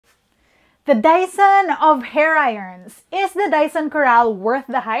The Dyson of hair irons. Is the Dyson Corrale worth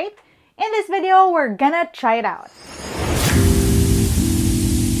the hype? In this video, we're gonna try it out.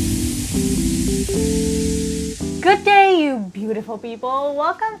 Good day, you beautiful people.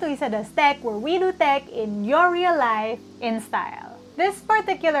 Welcome to LAZADA's Tech, where we do tech in your real life in style. This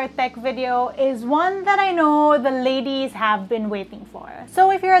particular tech video is one that I know the ladies have been waiting for.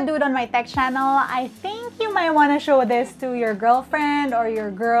 So if you're a dude on my tech channel, I think you might want to show this to your girlfriend or your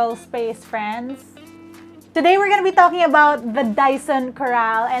girl space friends. Today we're going to be talking about the Dyson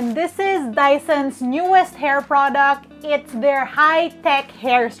Corrale, and this is Dyson's newest hair product. It's their high-tech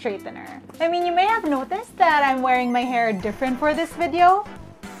hair straightener. I mean, you may have noticed that I'm wearing my hair different for this video.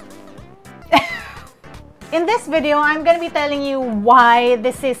 In this video, I'm going to be telling you why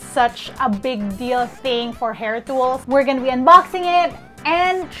this is such a big deal thing for hair tools. We're going to be unboxing it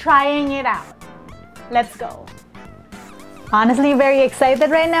and trying it out. Let's go. Honestly, very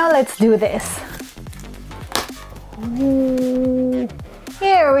excited right now. Let's do this. Ooh.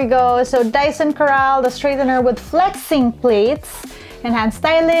 Here we go. So Dyson Corrale, the straightener with flexing plates, enhanced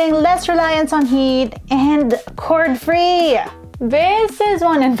styling, less reliance on heat, and cord-free. This is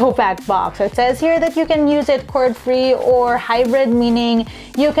one info pack box. It says here that you can use it cord-free or hybrid, meaning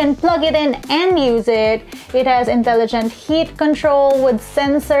you can plug it in and use it. It has intelligent heat control with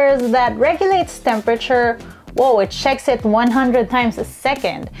sensors that regulates temperature. Whoa, it checks it 100 times a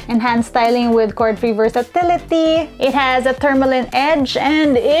second. Enhanced styling with cord-free versatility. It has a thermalin edge,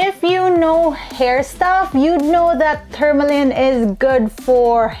 and if you know hair stuff, you'd know that thermalin is good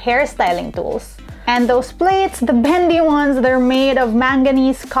for hairstyling tools. And those plates, the bendy ones, they're made of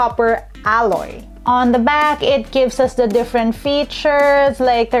manganese copper alloy. On the back, it gives us the different features,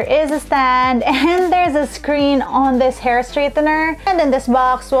 like there is a stand and there's a screen on this hair straightener. And in this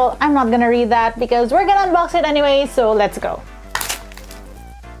box, well, I'm not gonna read that because we're gonna unbox it anyway, so let's go.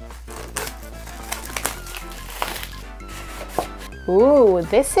 Ooh,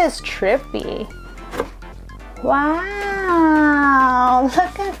 this is trippy. Wow,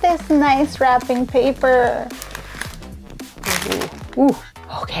 look at this nice wrapping paper. Ooh,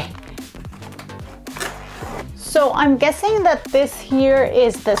 okay. So I'm guessing that this here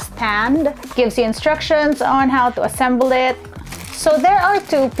is the stand. Gives you instructions on how to assemble it. So there are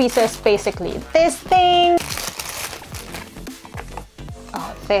two pieces basically. This thing.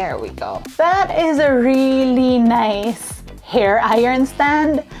 Oh, there we go. That is a really nice hair iron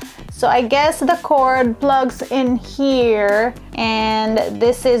stand. So I guess the cord plugs in here, and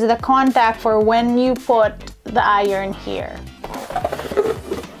this is the contact for when you put the iron here.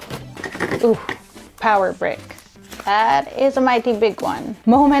 Ooh, power brick. That is a mighty big one.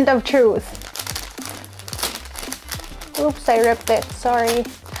 Moment of truth. Oops, I ripped it, sorry.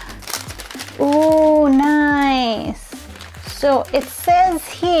 Ooh, nice. So it says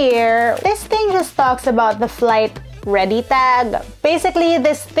here, this thing just talks about the flight ready tag. Basically,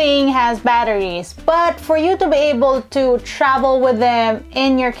 this thing has batteries, but for you to be able to travel with them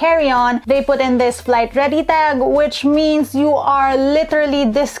in your carry-on, they put in this flight ready tag, which means you are literally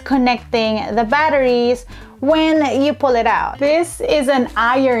disconnecting the batteries when you pull it out. This is an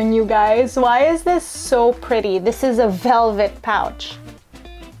iron, you guys. Why is this so pretty? This is a velvet pouch.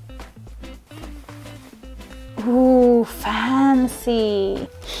 Ooh, fancy.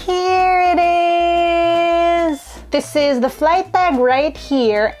 Here it is. This is the flight tag right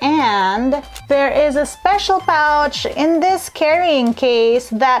here, and there is a special pouch in this carrying case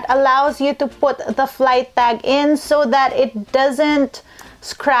that allows you to put the flight tag in so that it doesn't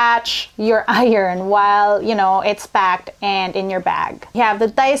scratch your iron while, you know, it's packed and in your bag. You have the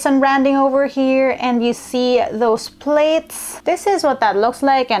Dyson branding over here, and you see those plates. This is what that looks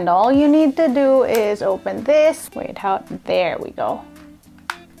like, and all you need to do is open this. Wait, how? There we go.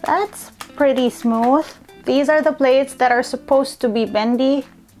 That's pretty smooth. These are the plates that are supposed to be bendy.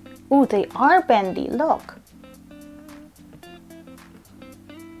 Ooh, they are bendy, look.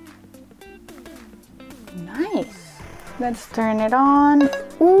 Nice. Let's turn it on.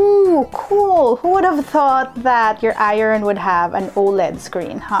 Ooh, cool. Who would have thought that your iron would have an OLED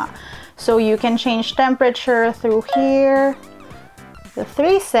screen, huh? So you can change temperature through here. The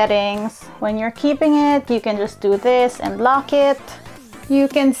 3 settings. When you're keeping it, you can just do this and lock it. You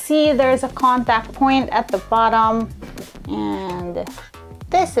can see there's a contact point at the bottom, and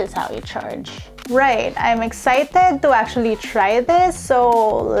this is how you charge. Right, I'm excited to actually try this,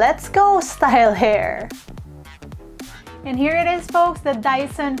 so let's go style hair. And here it is, folks, the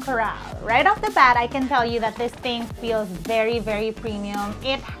Dyson Corrale. Right off the bat, I can tell you that this thing feels very, very premium.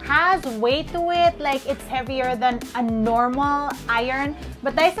 It has weight to it, like it's heavier than a normal iron.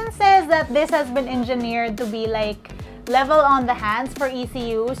 But Dyson says that this has been engineered to be like level on the hands for easy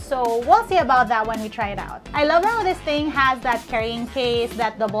use, so we'll see about that when we try it out. I love how this thing has that carrying case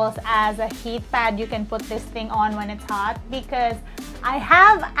that doubles as a heat pad you can put this thing on when it's hot, because I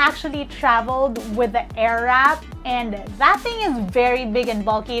have actually traveled with the air wrap and that thing is very big and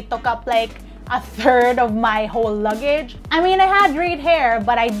bulky. It took up like a third of my whole luggage. I mean, I had great hair,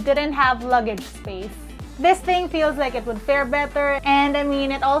 but I didn't have luggage space. This thing feels like it would fare better, and I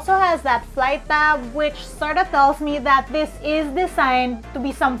mean, it also has that flight tab, which sort of tells me that this is designed to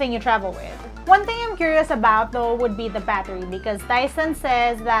be something you travel with. One thing I'm curious about though would be the battery, because Dyson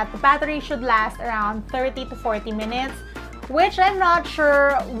says that the battery should last around 30 to 40 minutes, which I'm not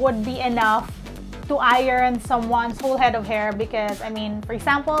sure would be enough to iron someone's whole head of hair, because I mean, for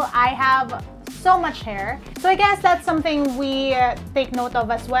example, I have so much hair. So I guess that's something we take note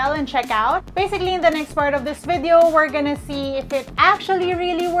of as well and check out. Basically, in the next part of this video, we're gonna see if it actually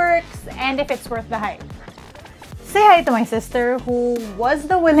really works and if it's worth the hype. Say hi to my sister, who was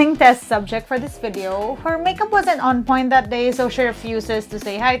the willing test subject for this video. Her makeup wasn't on point that day, so she refuses to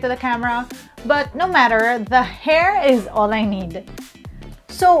say hi to the camera. But no matter, the hair is all I need.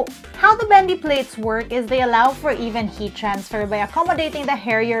 So, how the bendy plates work is they allow for even heat transfer by accommodating the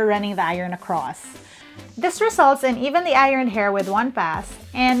hair you're running the iron across. This results in evenly ironed hair with one pass.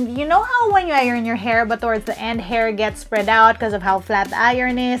 And you know how when you iron your hair but towards the end hair gets spread out because of how flat the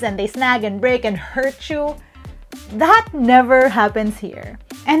iron is and they snag and break and hurt you? That never happens here.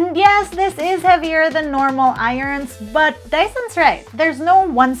 And yes, this is heavier than normal irons, but Dyson's right. There's no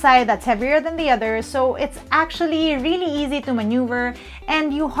one side that's heavier than the other, so it's actually really easy to maneuver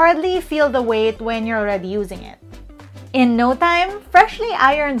and you hardly feel the weight when you're already using it. In no time, freshly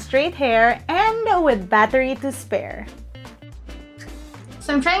ironed straight hair and with battery to spare.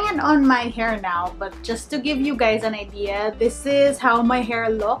 So I'm trying it on my hair now, but just to give you guys an idea, this is how my hair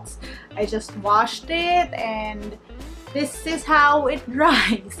looks. I just washed it and this is how it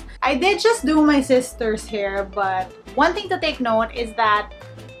dries. I did just do my sister's hair, but one thing to take note is that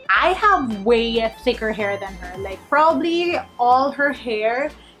I have way thicker hair than her. Like probably all her hair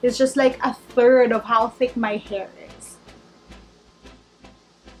is just like a third of how thick my hair is.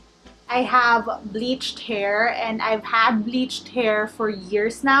 I have bleached hair and I've had bleached hair for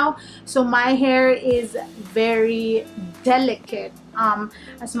years now, so my hair is very delicate.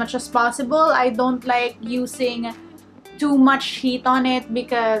 As much as possible, I don't like using too much heat on it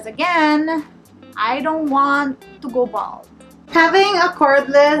because again, I don't want to go bald. Having a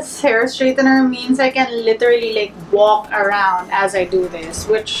cordless hair straightener means I can literally like walk around as I do this,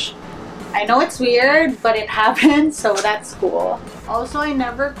 which I know it's weird, but it happens, so that's cool. Also, I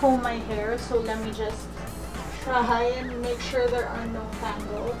never comb my hair, so let me just try and make sure there are no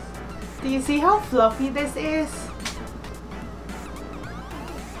tangles. Do you see how fluffy this is?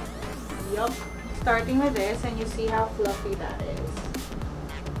 Yup. Starting with this, and you see how fluffy that is.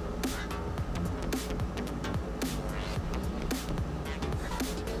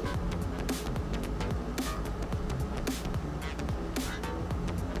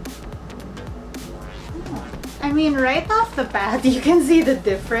 I mean, right off the bat, you can see the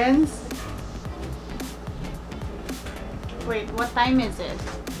difference. Wait, what time is it?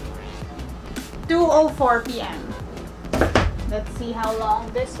 2:04 p.m. Let's see how long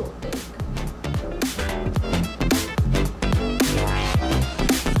this will take.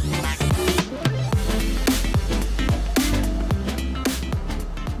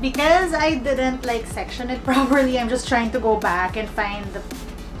 Because I didn't like section it properly, I'm just trying to go back and find the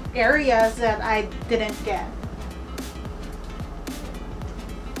areas that I didn't get.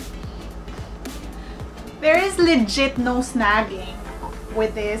 There is legit no snagging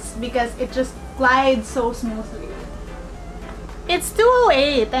with this because it just glides so smoothly. It's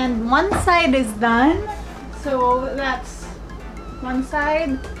 2:08 and one side is done, so that's one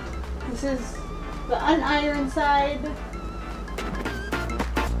side. This is the unironed side.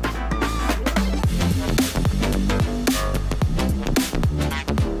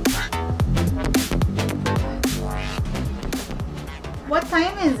 What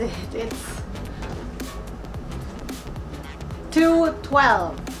time is it? It's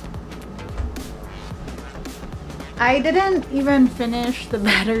 2:12. I didn't even finish the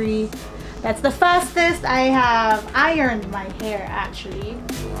battery. That's the fastest I have ironed my hair actually.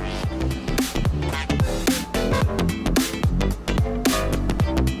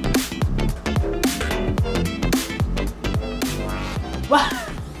 Wow.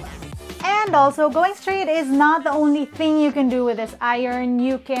 And also, going straight is not the only thing you can do with this iron.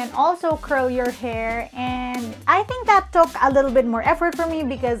 You can also curl your hair, and I think that took a little bit more effort for me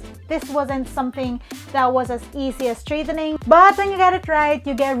because this wasn't something that was as easy as straightening. But when you get it right,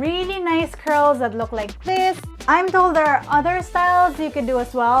 you get really nice curls that look like this. I'm told there are other styles you could do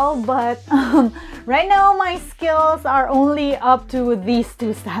as well, but right now my skills are only up to these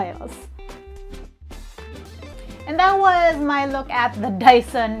two styles. And that was my look at the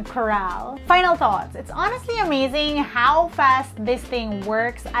Dyson Corrale. Final thoughts. It's honestly amazing how fast this thing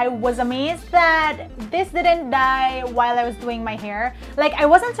works. I was amazed that this didn't die while I was doing my hair. Like, I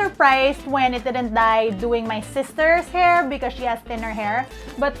wasn't surprised when it didn't die doing my sister's hair because she has thinner hair.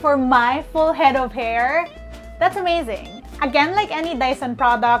 But for my full head of hair, that's amazing. Again, like any Dyson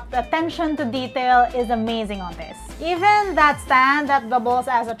product, attention to detail is amazing on this. Even that stand that doubles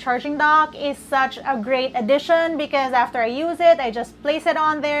as a charging dock is such a great addition because after I use it, I just place it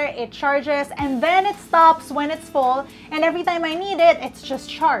on there, it charges, and then it stops when it's full, and every time I need it, it's just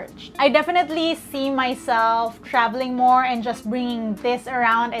charged. I definitely see myself traveling more and just bringing this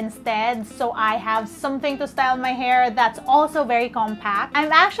around instead, so I have something to style my hair that's also very compact.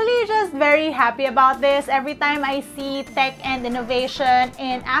 I'm actually just very happy about this. Every time I see tech and innovation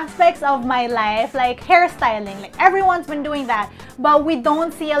in aspects of my life, like hairstyling, like everyone's been doing that, but we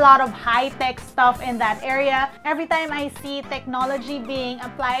don't see a lot of high-tech stuff in that area. Every time I see technology being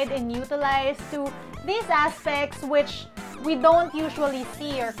applied and utilized to these aspects, which we don't usually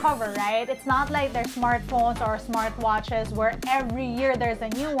see or cover, right? It's not like there's smartphones or smartwatches where every year there's a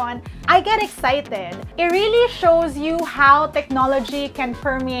new one. I get excited. It really shows you how technology can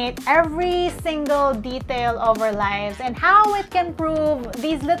permeate every single detail of our lives and how it can prove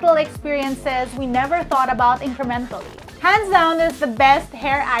these little experiences we never thought about incrementally. Hands down, this is the best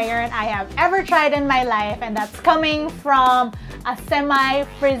hair iron I have ever tried in my life, and that's coming from a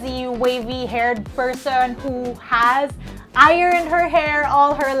semi-frizzy, wavy-haired person who has ironed her hair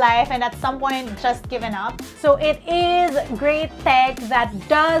all her life and at some point just given up. So it is great tech that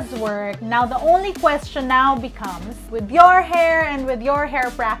does work. Now the only question now becomes, with your hair and with your hair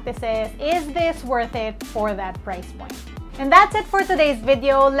practices, is this worth it for that price point? And that's it for today's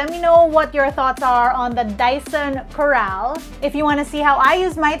video. Let me know what your thoughts are on the Dyson Corrale. If you want to see how I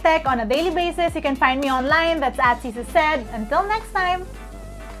use my tech on a daily basis, you can find me online. That's at @CisaSaid. Until next time!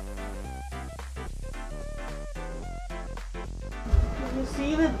 You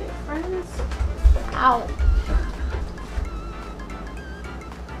see the difference? Ow!